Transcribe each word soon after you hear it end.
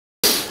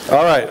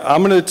All right,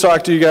 I'm going to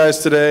talk to you guys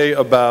today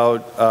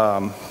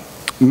about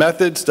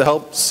methods to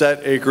help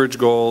set acreage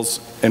goals,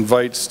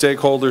 invite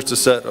stakeholders to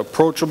set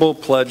approachable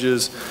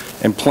pledges,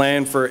 and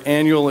plan for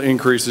annual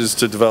increases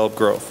to develop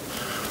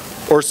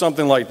growth, or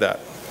something like that.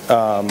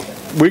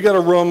 We got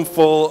a room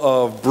full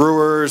of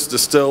brewers,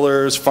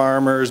 distillers,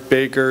 farmers,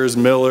 bakers,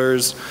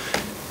 millers,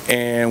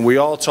 and we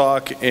all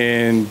talk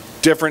in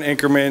different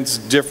increments,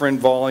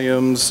 different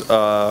volumes,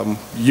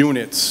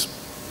 units,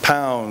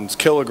 pounds,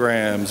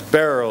 kilograms,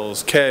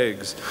 barrels,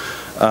 kegs,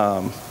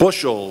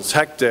 bushels,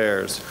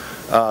 hectares.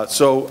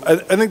 So I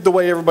think the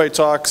way everybody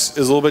talks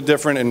is a little bit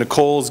different, and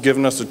Nicole's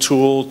given us a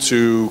tool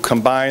to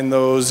combine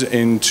those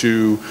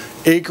into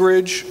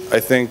acreage. I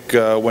think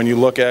when you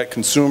look at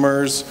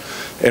consumers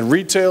and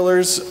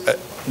retailers,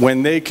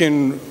 when they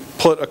can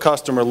put a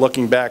customer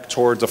looking back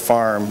towards a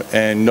farm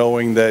and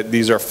knowing that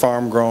these are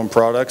farm-grown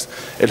products,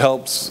 it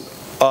helps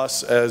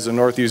us as a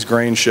Northeast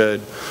Grainshed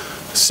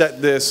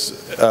set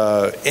this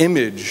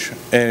image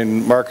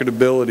and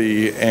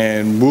marketability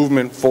and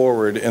movement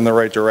forward in the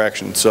right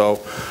direction. So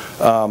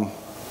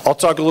I'll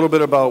talk a little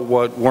bit about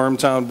what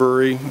Wormtown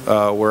Brewery,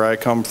 where I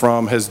come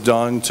from, has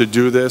done to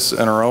do this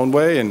in our own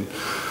way. And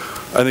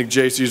I think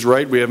JC's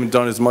right, we haven't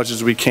done as much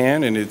as we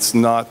can, and it's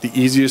not the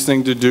easiest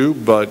thing to do,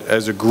 but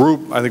as a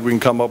group, I think we can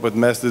come up with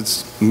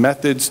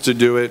methods to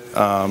do it,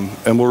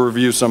 and we'll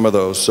review some of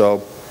those.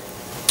 So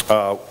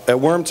at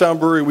Wormtown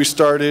Brewery, we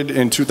started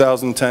in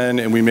 2010,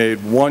 and we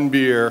made one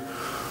beer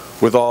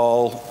with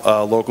all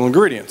local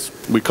ingredients.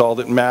 We called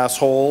it Mass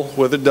Whole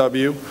with a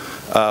W.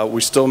 We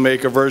still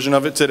make a version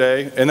of it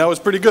today, and that was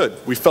pretty good.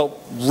 We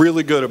felt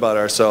really good about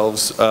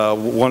ourselves.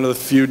 One of the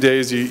few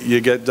days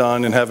you get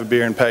done and have a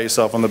beer and pat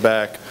yourself on the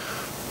back.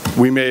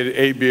 We made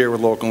a beer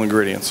with local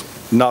ingredients.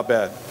 Not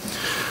bad.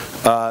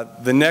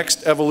 The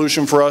next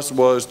evolution for us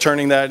was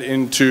turning that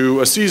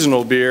into a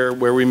seasonal beer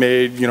where we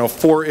made,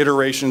 4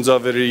 iterations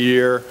of it a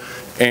year,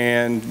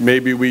 and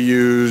maybe we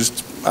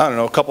used, I don't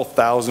know, a couple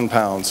thousand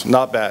pounds.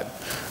 Not bad.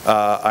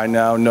 I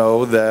now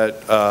know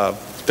that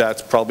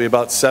that's probably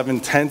about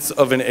 7/10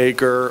 of an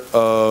acre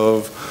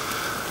of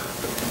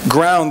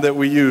ground that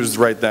we used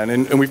right then,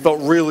 and we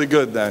felt really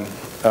good then.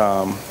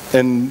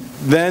 And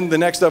then the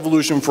next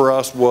evolution for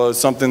us was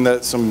something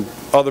that some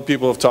other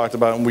people have talked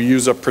about, and we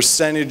use a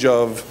percentage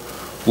of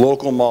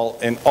local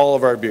malt in all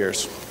of our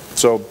beers.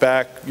 So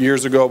back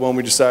years ago when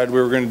we decided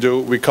we were going to do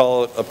it, we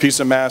call it a piece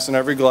of mass in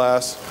every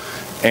glass,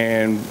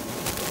 and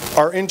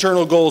our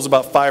internal goal is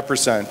about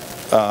 5%.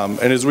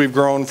 And as we've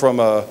grown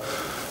from a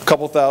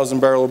couple thousand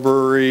barrel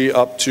brewery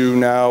up to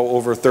now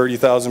over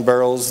 30,000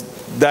 barrels,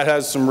 that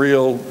has some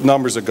real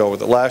numbers that go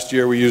with it. Last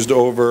year we used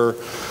over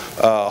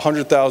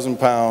 100,000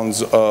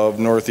 pounds of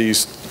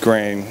Northeast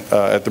grain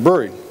at the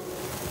brewery.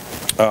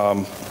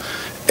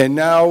 And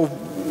now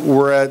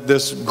we're at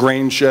this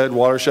Grainshed,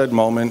 watershed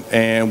moment,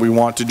 and we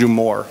want to do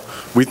more.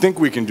 We think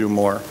we can do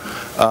more.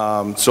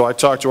 So I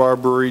talked to our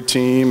brewery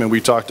team, and we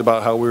talked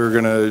about how we were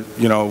going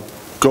to,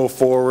 go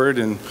forward,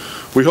 and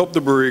we hope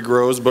the brewery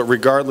grows, but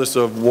regardless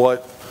of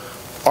what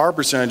our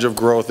percentage of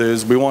growth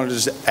is, we want to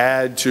just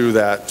add to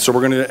that. So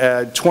we're going to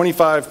add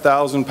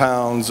 25,000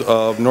 pounds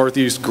of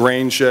Northeast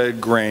Grainshed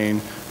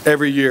grain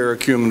every year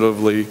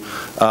cumulatively,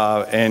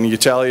 and you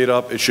tally it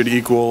up, it should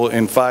equal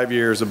in 5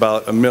 years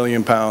about 1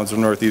 million pounds of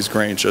Northeast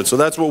Grainshed. So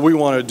that's what we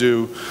want to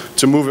do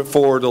to move it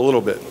forward a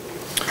little bit.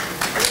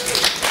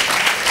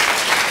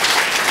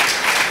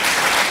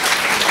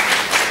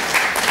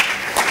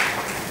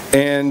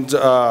 And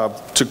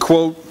to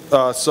quote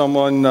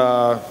someone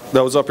that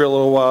was up here a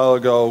little while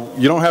ago,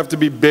 you don't have to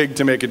be big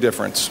to make a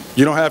difference.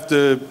 You don't have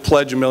to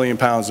pledge 1 million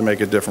pounds to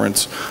make a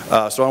difference.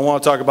 So I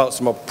want to talk about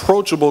some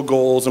approachable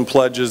goals and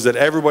pledges that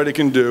everybody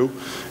can do,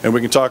 and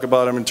we can talk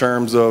about them in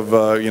terms of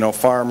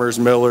farmers,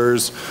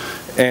 millers,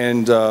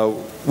 and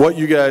what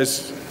you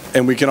guys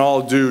and we can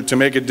all do to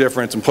make a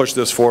difference and push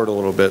this forward a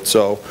little bit.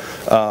 So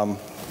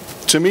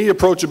to me,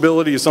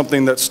 approachability is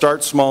something that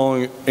starts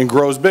small and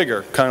grows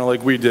bigger, kind of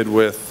like we did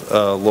with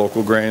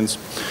local grains.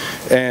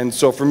 And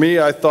so for me,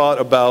 I thought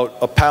about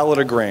a pallet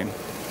of grain,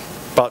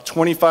 about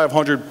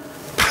 2,500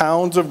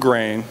 pounds of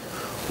grain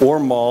or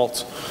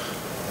malt.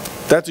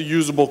 That's a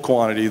usable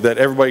quantity that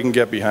everybody can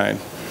get behind.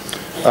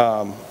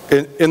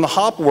 In the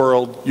hop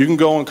world, you can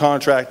go and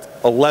contract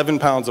 11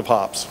 pounds of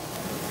hops.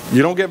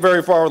 You don't get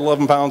very far with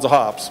 11 pounds of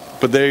hops,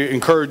 but they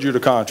encourage you to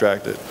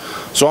contract it.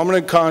 So I'm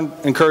going to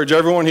encourage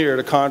everyone here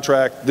to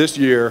contract this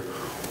year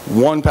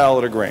 1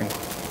 pallet of grain.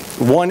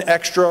 1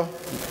 extra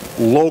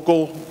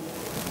local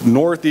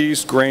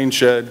Northeast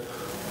Grainshed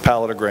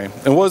pallet of grain.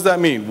 And what does that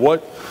mean?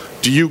 What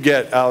do you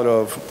get out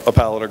of a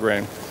pallet of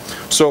grain?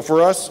 So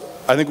for us,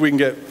 I think we can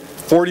get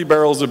 40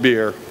 barrels of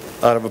beer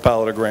out of a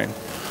pallet of grain.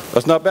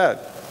 That's not bad.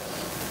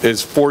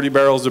 Is 40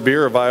 barrels of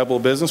beer a viable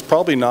business?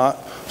 Probably not.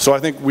 So I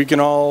think we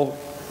can all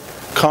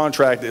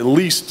contract at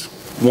least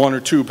 1 or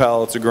 2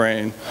 pallets of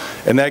grain,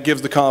 and that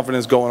gives the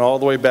confidence going all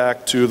the way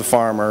back to the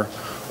farmer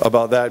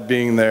about that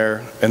being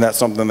there, and that's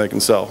something they can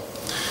sell.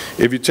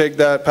 If you take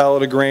that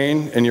pallet of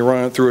grain and you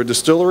run it through a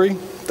distillery,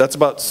 that's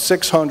about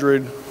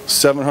 600,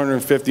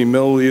 750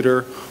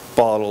 milliliter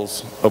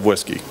bottles of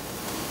whiskey.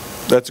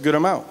 That's a good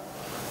amount.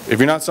 If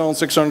you're not selling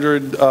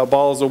 600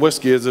 bottles of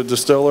whiskey as a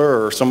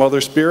distiller or some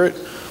other spirit,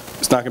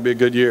 it's not going to be a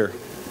good year.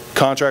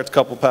 Contract a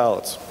couple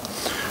pallets.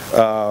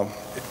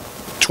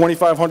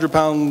 2,500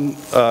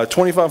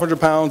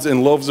 pounds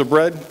in loaves of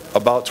bread,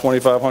 about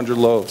 2,500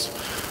 loaves.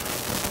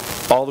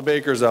 All the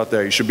bakers out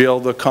there, you should be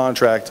able to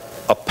contract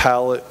a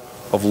pallet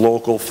of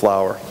local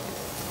flour.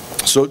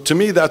 So to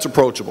me, that's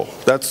approachable.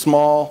 That's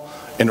small,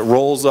 and it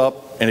rolls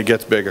up, and it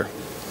gets bigger.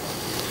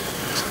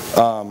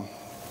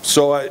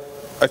 So I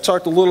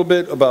talked a little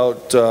bit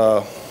about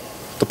the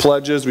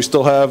pledges. We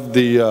still have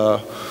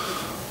the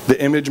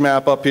image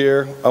map up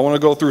here. I want to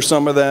go through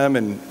some of them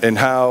and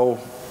how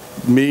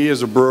me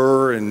as a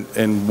brewer and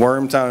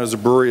Wormtown as a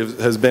brewery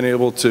has been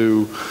able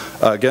to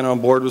get on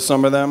board with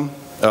some of them.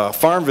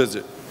 Farm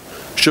visit.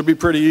 Should be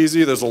pretty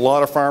easy. There's a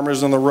lot of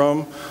farmers in the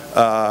room.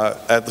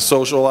 At the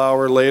social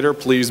hour later,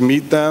 please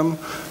meet them.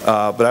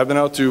 But I've been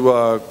out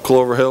to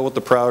Clover Hill with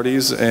the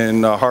Proudies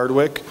in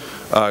Hardwick.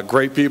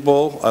 Great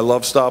people. I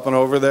love stopping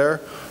over there.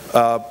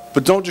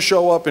 But don't just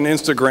show up and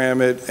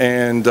Instagram it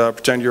and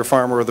pretend you're a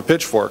farmer with a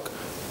pitchfork.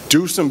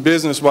 Do some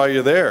business while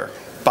you're there.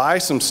 Buy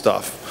some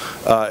stuff.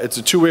 It's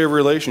a two-way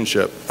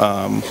relationship.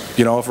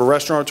 You know, if a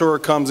restaurateur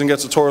comes and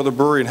gets a tour of the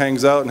brewery and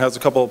hangs out and has a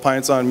couple of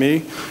pints on me,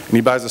 and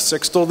he buys a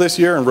sixtel this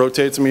year and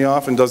rotates me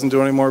off and doesn't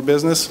do any more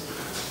business,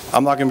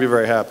 I'm not going to be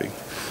very happy.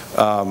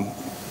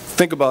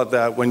 Think about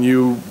that when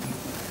you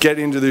get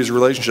into these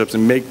relationships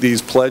and make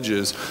these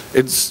pledges.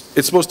 It's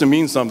supposed to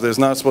mean something. It's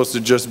not supposed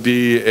to just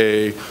be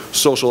a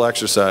social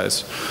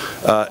exercise.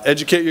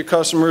 Educate your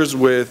customers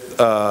with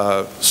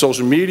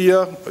social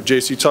media.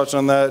 JC touched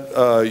on that.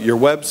 Your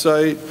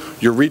website,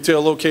 your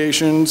retail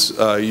locations.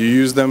 You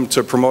use them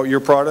to promote your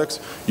products.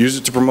 Use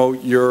it to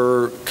promote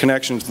your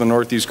connection to the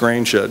Northeast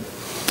Grainshed.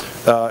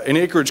 An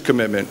acreage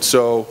commitment.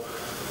 So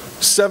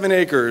 7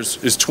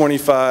 acres is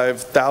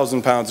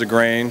 25,000 pounds of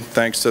grain,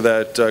 thanks to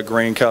that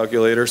grain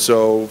calculator.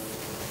 So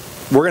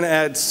we're going to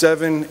add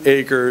 7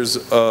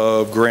 acres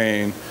of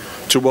grain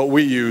to what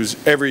we use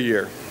every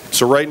year.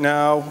 So right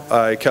now,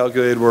 I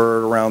calculated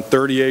we're around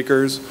 30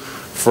 acres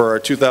for our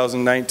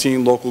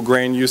 2019 local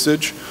grain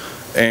usage.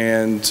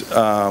 And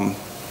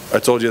I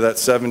told you that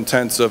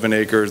 7/10 of an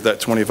acre is that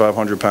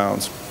 2,500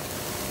 pounds.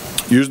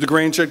 Use the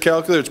Grainshed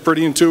calculator. It's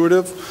pretty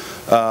intuitive.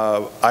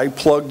 I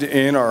plugged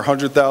in our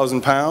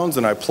 100,000 pounds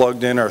and I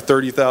plugged in our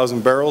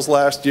 30,000 barrels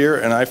last year,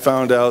 and I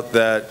found out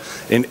that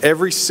in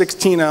every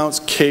 16-ounce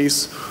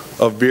case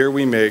of beer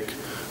we make,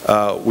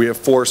 we have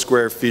 4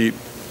 square feet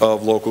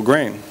of local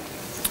grain.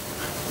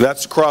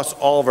 That's across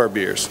all of our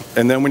beers.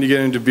 And then when you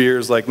get into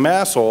beers like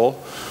Masshole,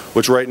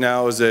 which right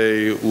now is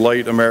a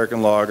light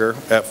American lager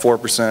at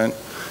 4%,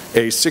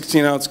 a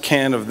 16-ounce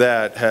can of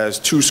that has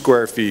 2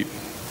 square feet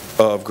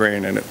of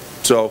grain in it.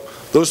 So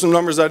those are some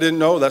numbers I didn't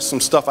know. That's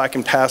some stuff I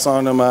can pass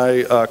on to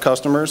my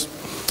customers.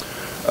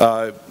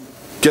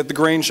 Get the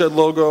Grainshed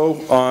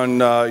logo on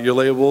your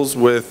labels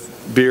with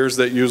beers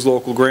that use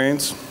local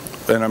grains,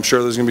 and I'm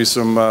sure there's going to be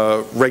some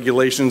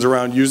regulations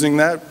around using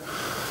that.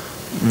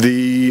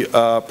 The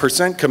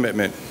percent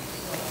commitment.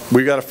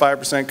 We got a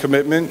 5%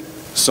 commitment.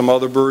 Some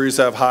other breweries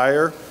have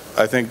higher.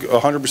 I think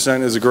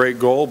 100% is a great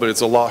goal, but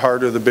it's a lot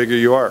harder the bigger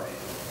you are.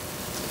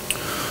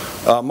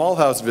 Malt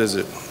house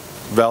visit.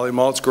 Valley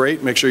Malt's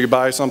great. Make sure you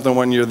buy something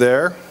when you're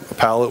there. A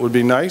pallet would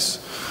be nice.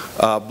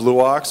 Blue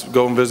Ox,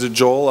 go and visit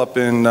Joel up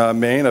in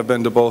Maine. I've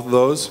been to both of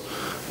those.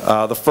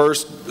 The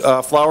first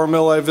flour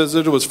mill I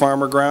visited was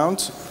Farmer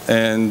Grounds,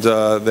 and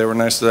they were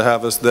nice to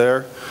have us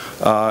there.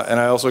 And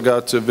I also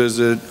got to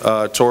visit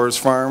Torres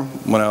Farm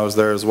when I was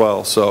there as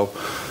well. So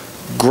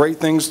great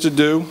things to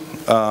do,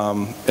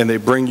 and they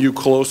bring you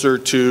closer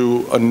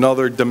to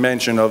another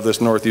dimension of this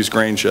Northeast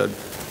Grainshed.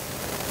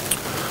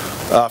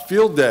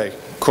 Field day.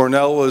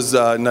 Cornell was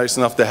nice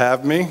enough to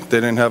have me.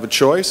 They didn't have a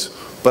choice.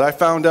 But I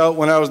found out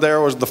when I was there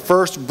I was the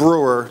first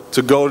brewer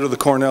to go to the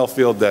Cornell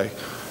field day.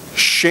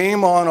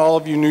 Shame on all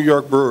of you New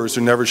York brewers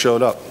who never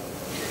showed up.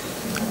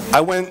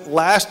 I went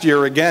last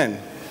year again.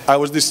 I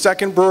was the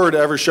second brewer to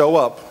ever show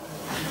up,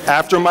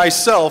 after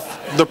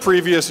myself the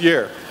previous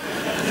year.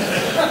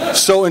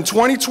 So in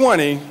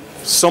 2020,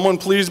 someone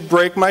please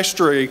break my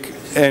streak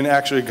and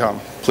actually come,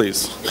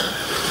 please.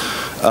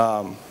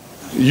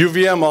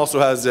 UVM also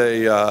has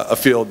a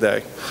field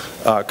day.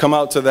 Come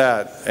out to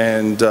that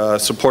and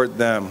support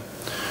them.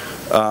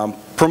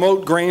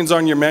 Promote grains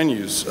on your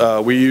menus.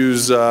 We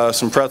use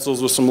some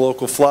pretzels with some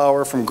local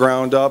flour from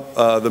Ground Up,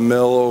 the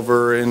mill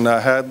over in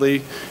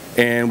Hadley,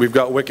 and we've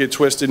got Wicked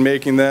Twisted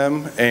making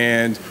them,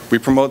 and we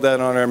promote that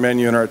on our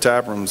menu in our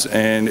tap rooms,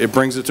 and it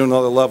brings it to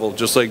another level,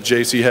 just like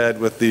JC had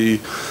with the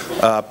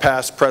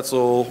past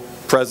pretzel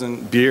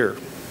present beer.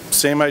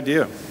 Same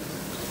idea.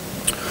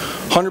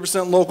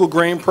 100% local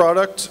grain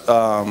product,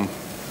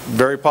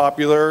 very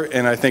popular,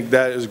 and I think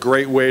that is a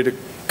great way to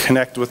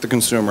connect with the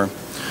consumer.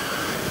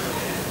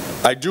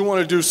 I do want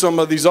to do some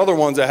of these other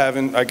ones. I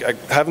haven't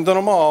done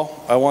them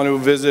all. I want to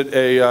visit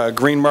a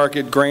Green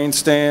Market grain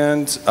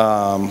stand.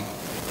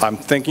 I'm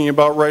thinking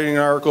about writing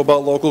an article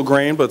about local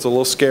grain, but it's a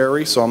little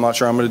scary, so I'm not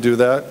sure I'm going to do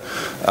that.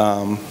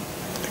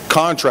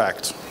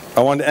 Contract.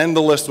 I want to end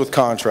the list with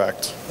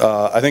contract.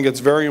 I think it's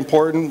very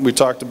important. We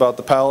talked about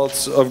the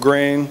pallets of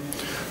grain.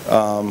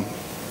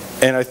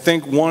 And I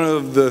think one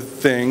of the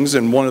things,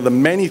 and one of the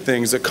many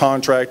things that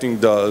contracting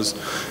does,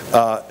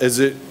 is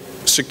it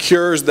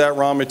secures that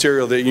raw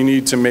material that you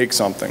need to make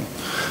something.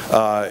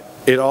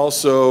 It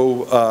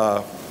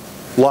also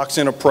locks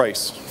in a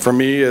price. For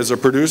me as a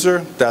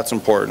producer, that's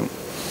important.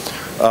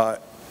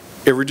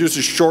 It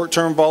reduces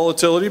short-term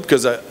volatility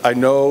because I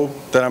know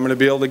that I'm going to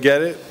be able to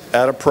get it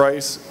at a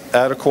price,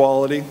 at a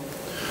quality.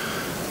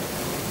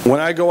 When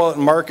I go out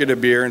and market a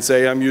beer and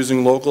say I'm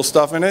using local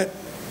stuff in it,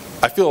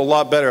 I feel a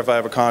lot better if I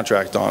have a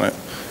contract on it.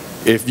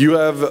 If you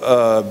have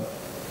a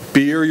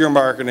beer you're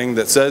marketing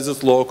that says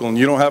it's local and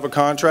you don't have a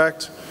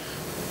contract,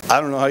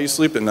 I don't know how you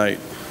sleep at night.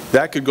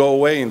 That could go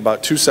away in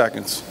about 2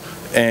 seconds.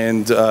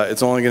 And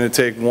it's only going to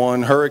take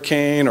one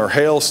hurricane or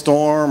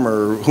hailstorm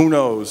or who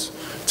knows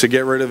to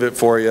get rid of it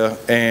for you.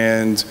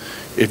 And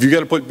if you got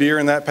to put beer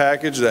in that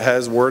package that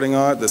has wording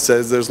on it that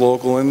says there's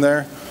local in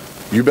there,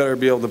 you better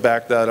be able to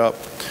back that up.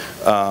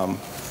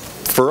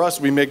 For us,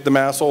 we make the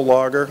Massol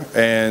lager,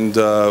 and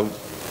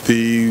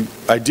the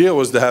idea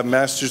was to have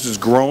Massachusetts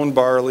grown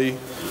barley,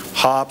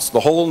 hops, the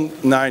whole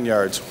 9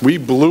 yards. We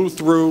blew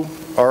through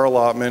our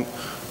allotment.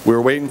 We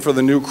were waiting for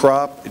the new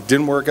crop. It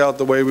didn't work out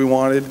the way we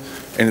wanted.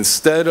 And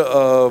instead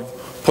of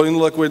putting the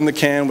liquid in the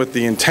can with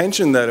the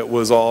intention that it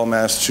was all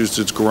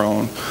Massachusetts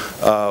grown,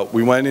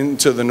 we went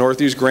into the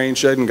Northeast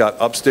Grainshed and got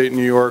upstate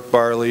New York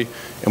barley,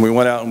 and we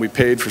went out and we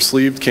paid for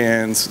sleeved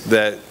cans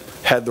that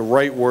had the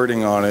right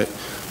wording on it.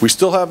 We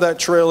still have that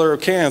trailer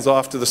of cans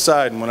off to the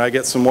side, and when I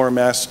get some more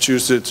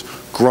Massachusetts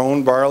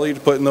grown barley to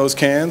put in those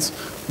cans,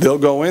 they'll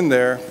go in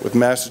there with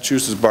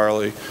Massachusetts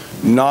barley,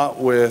 not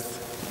with,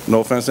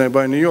 no offense to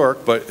anybody in New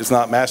York, but it's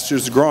not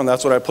Massachusetts grown.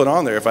 That's what I put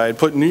on there. If I had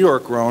put New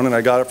York grown and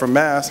I got it from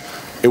Mass,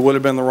 it would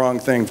have been the wrong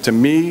thing. To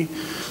me,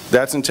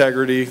 that's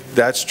integrity,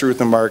 that's truth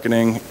in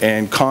marketing,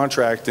 and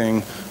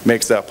contracting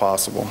makes that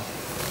possible.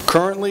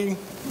 Currently,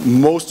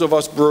 most of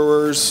us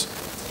brewers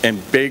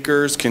and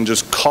bakers can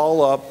just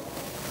call up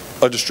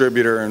a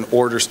distributor and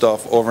order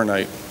stuff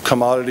overnight.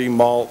 Commodity,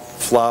 malt,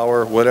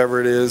 flour, whatever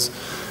it is.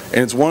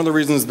 And it's one of the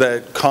reasons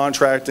that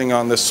contracting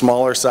on this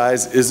smaller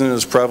size isn't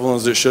as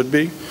prevalent as it should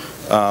be.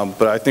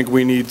 But I think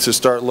we need to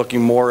start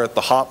looking more at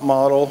the hop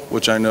model,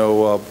 which I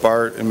know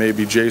Bart and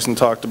maybe Jason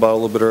talked about a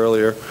little bit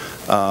earlier.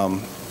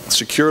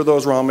 Secure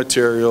those raw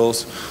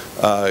materials.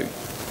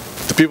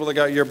 The people that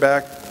got your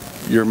back,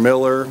 your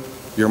miller,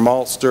 your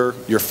maltster,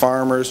 your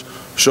farmers,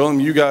 show them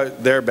you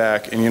got their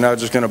back and you're not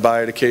just going to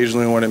buy it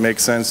occasionally when it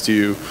makes sense to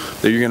you,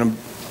 that you're going to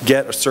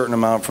get a certain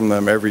amount from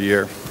them every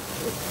year.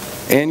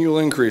 Annual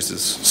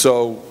increases.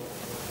 So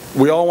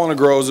we all want to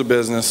grow as a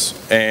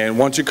business, and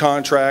once you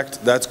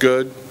contract, that's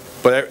good.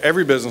 But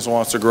every business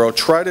wants to grow.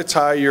 Try to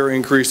tie your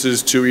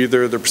increases to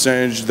either the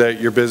percentage that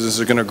your business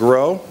is going to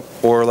grow,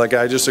 or like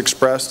I just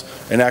expressed,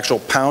 an actual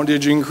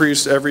poundage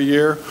increase every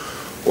year,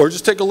 or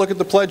just take a look at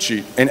the pledge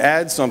sheet and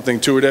add something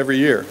to it every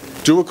year.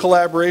 Do a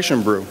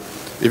collaboration brew.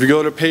 If you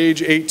go to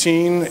page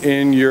 18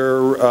 in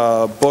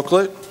your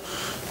booklet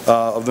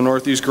of the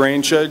Northeast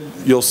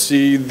Grainshed, you'll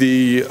see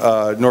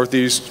the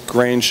Northeast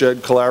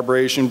Grainshed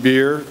collaboration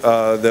beer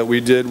that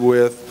we did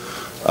with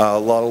a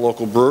lot of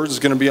local brewers. It's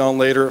going to be on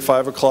later at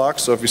 5 o'clock,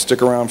 so if you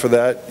stick around for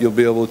that, you'll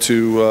be able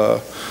to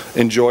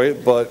enjoy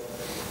it. But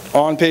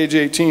on page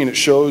 18, it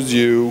shows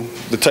you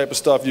the type of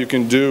stuff you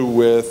can do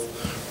with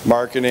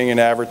marketing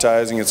and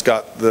advertising. It's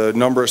got the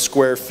number of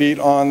square feet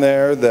on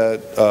there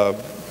that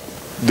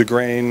the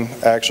grain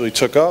actually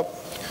took up.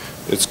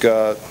 It's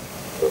got,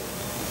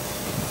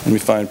 let me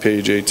find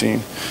page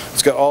 18.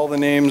 It's got all the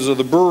names of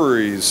the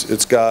breweries.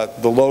 It's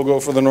got the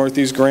logo for the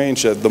Northeast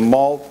Grainshed, the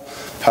malt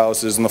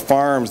houses and the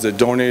farms that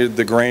donated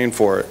the grain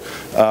for it.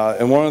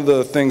 And one of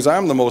the things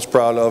I'm the most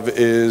proud of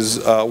is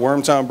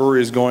Wormtown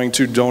Brewery is going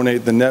to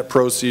donate the net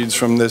proceeds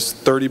from this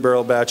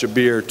 30-barrel batch of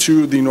beer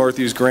to the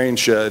Northeast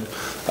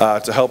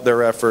Grainshed to help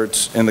their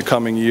efforts in the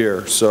coming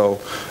year. So,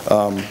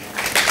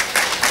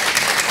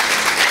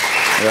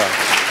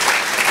 yeah.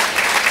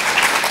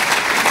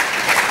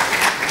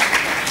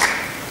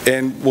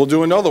 And we'll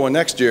do another one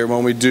next year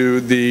when we do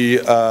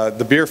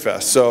the beer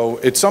fest. So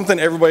it's something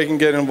everybody can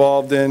get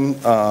involved in.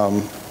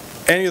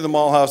 Any of the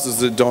malt houses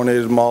that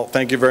donated malt,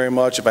 thank you very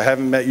much. If I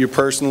haven't met you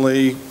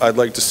personally, I'd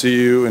like to see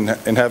you and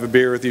have a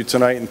beer with you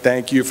tonight, and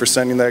thank you for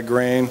sending that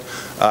grain.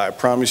 I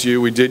promise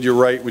you, we did you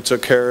right. We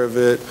took care of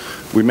it.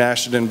 We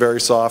mashed it in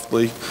very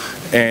softly,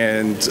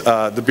 and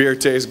the beer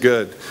tastes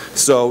good.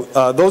 So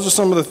those are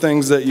some of the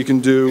things that you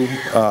can do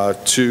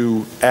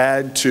to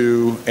add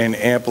to and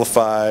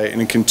amplify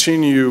and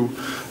continue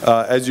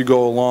as you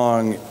go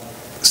along,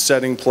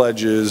 setting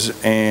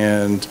pledges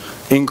and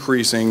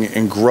increasing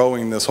and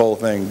growing this whole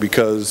thing,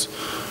 because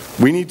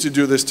we need to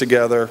do this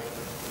together,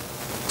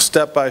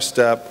 step by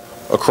step,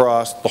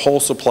 across the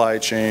whole supply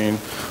chain,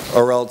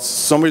 or else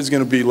somebody's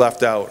going to be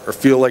left out or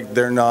feel like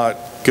they're not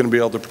going to be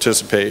able to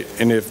participate.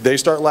 And if they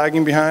start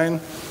lagging behind,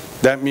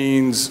 that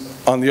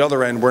means on the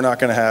other end we're not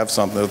going to have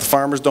something. If the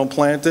farmers don't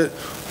plant it,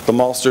 the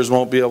maltsters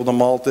won't be able to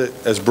malt it,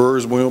 as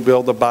brewers we won't be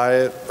able to buy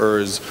it, or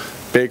as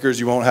bakers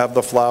you won't have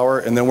the flour,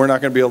 and then we're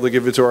not going to be able to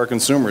give it to our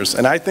consumers.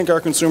 And I think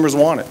our consumers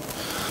want it.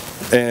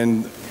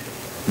 And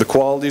the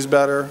quality's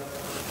better,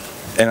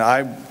 and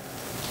I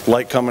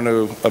like coming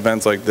to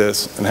events like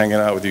this and hanging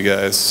out with you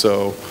guys,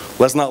 so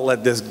let's not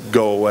let this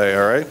go away,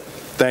 all right?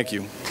 Thank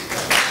you.